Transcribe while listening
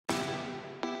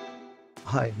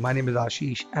Hi, my name is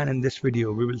Ashish, and in this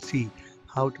video we will see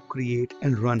how to create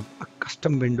and run a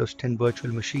custom Windows 10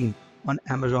 virtual machine on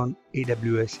Amazon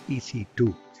AWS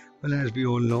EC2. Well, as we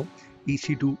all know,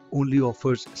 EC2 only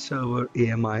offers server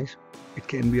AMIs. It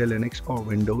can be a Linux or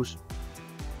Windows,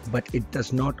 but it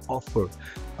does not offer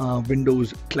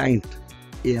Windows client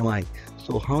AMI.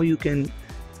 So how you can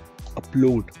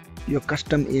upload your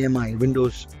custom AMI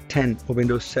Windows 10 or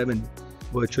Windows 7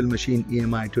 virtual machine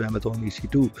AMI to Amazon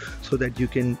EC2 so that you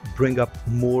can bring up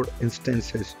more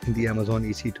instances in the Amazon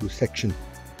EC2 section.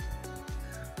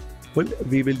 Well,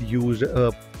 we will use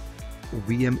a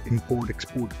VM import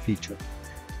export feature.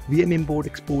 VM import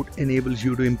export enables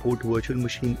you to import virtual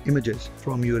machine images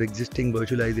from your existing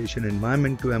virtualization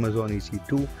environment to Amazon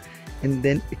EC2 and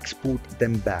then export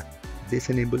them back. This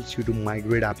enables you to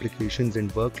migrate applications and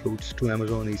workloads to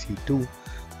Amazon EC2,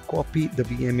 copy the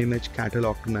VM image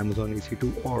catalog to Amazon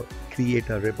EC2, or create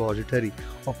a repository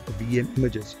of VM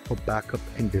images for backup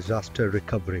and disaster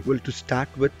recovery. Well, to start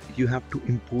with, you have to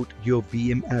import your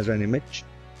VM as an image,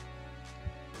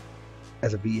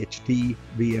 as a VHD,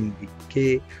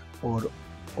 VMDK, or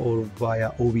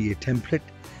via OVA template.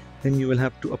 Then you will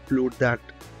have to upload that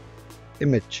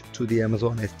image to the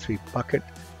Amazon S3 bucket.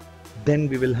 Then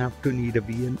we will have to need a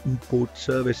VM import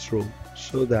service role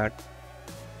so that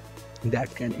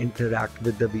can interact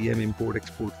with the VM import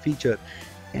export feature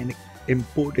and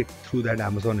import it through that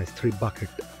Amazon S3 bucket.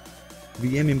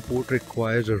 VM import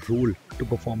requires a role to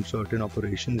perform certain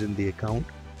operations in the account,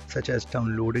 such as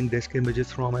downloading disk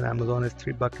images from an Amazon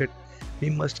S3 bucket. We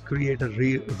must create a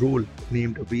role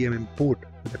named VM import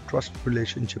with a trust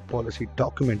relationship policy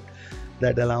document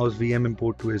that allows VM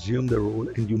import to assume the role,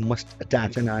 and you must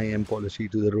attach an IAM policy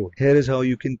to the role. Here is how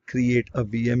you can create a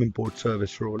VM import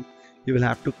service role. You will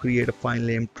have to create a file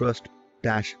named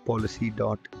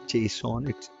trust-policy.json.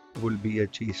 It will be a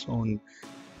JSON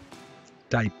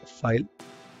type file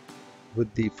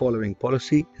with the following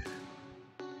policy.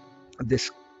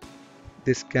 This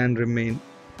can remain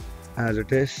as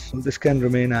it is.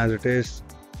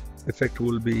 Effect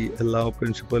will be allow,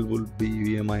 principal will be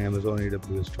VMI Amazon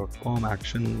AWS.com,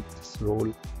 action, this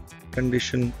role,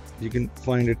 condition. You can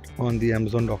find it on the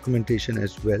Amazon documentation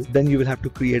as well. Then you will have to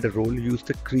create a role. Use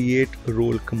the create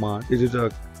role command. This is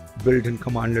a built-in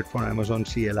commandlet for Amazon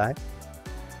CLI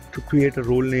to create a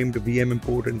role named VM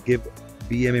import and give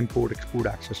VM import export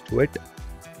access to it.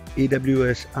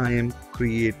 AWS IAM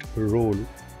create role.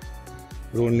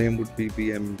 Role name would be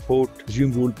VM import.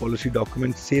 Assume role policy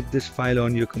document. Save this file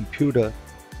on your computer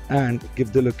and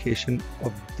give the location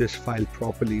of this file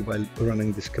properly while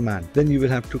running this command. Then you will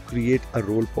have to create a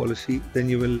role policy. Then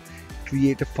you will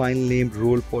create a file named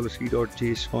role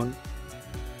policy.json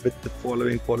with the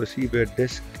following policy, where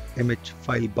disk image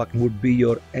file bucket would be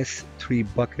your S3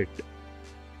 bucket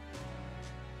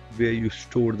where you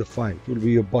store the file. It will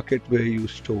be your bucket where you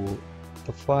store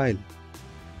the file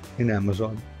in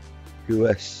Amazon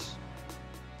US.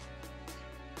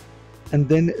 And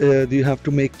then you have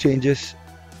to make changes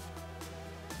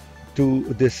to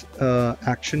this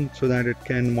action so that it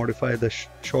can modify the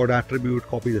short attribute,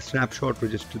 copy the snapshot,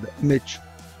 register the image,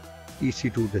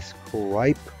 EC2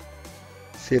 describe,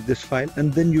 save this file,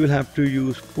 and then you will have to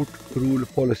use put rule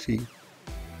policy,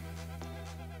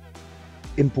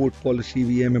 import policy,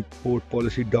 VM import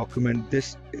policy document.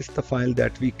 This is the file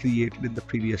that we created in the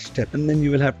previous step. And then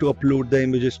you will have to upload the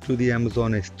images to the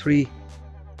Amazon S3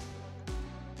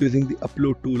 using the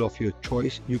upload tool of your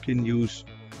choice. You can use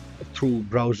through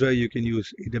browser, you can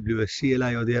use AWS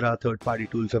CLI, or there are third-party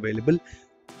tools available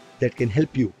that can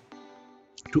help you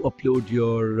to upload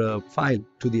your file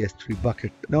to the S3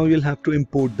 bucket. Now you'll have to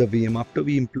import the VM. After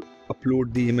we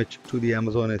upload the image to the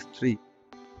Amazon S3,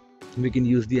 we can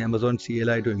use the Amazon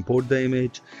CLI to import the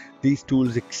image. These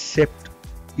tools accept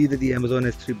either the Amazon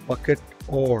S3 bucket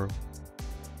or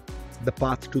the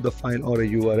path to the file or a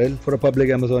URL. For a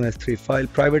public Amazon S3 file,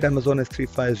 private Amazon S3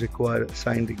 files require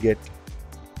signed get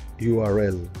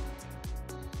URL.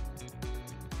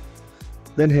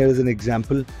 Then here is an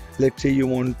example. Let's say you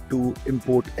want to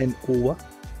import an OVA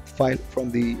file from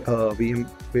the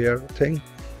VMware thing.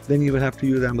 Then you will have to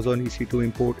use Amazon EC2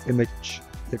 import image.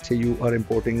 Let's say you are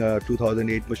importing a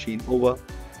 2008 machine OVA.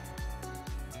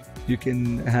 You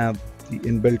can have the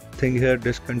inbuilt thing here,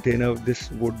 disk container. This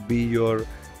would be your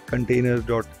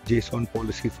containers.json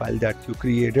policy file that you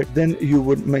created. Then you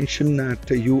would mention that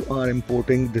you are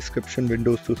importing description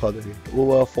Windows 2008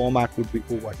 OVA. Format would be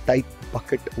OVA type.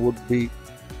 Bucket would be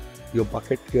your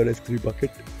bucket, your S3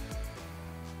 bucket,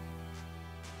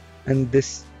 and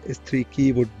this S3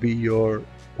 key would be your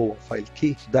OVA file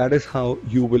key. That is how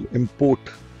you will import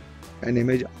an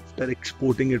image after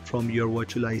exporting it from your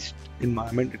virtualized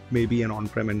environment, it may be an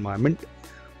on-prem environment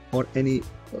or any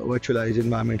virtualized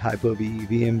environment, Hyper-V,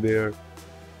 VMware,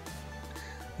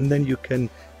 and then you can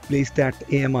place that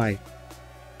AMI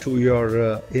to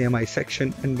your AMI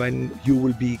section, and when you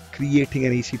will be creating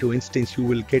an EC2 instance, you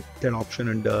will get that option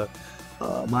under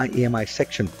My AMI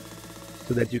section,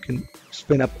 so that you can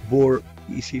spin up more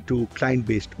EC2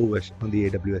 client-based OS on the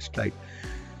AWS cloud.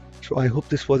 So I hope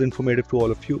this was informative to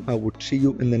all of you. I would see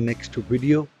you in the next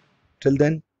video. Till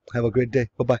then, have a great day.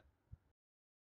 Bye-bye.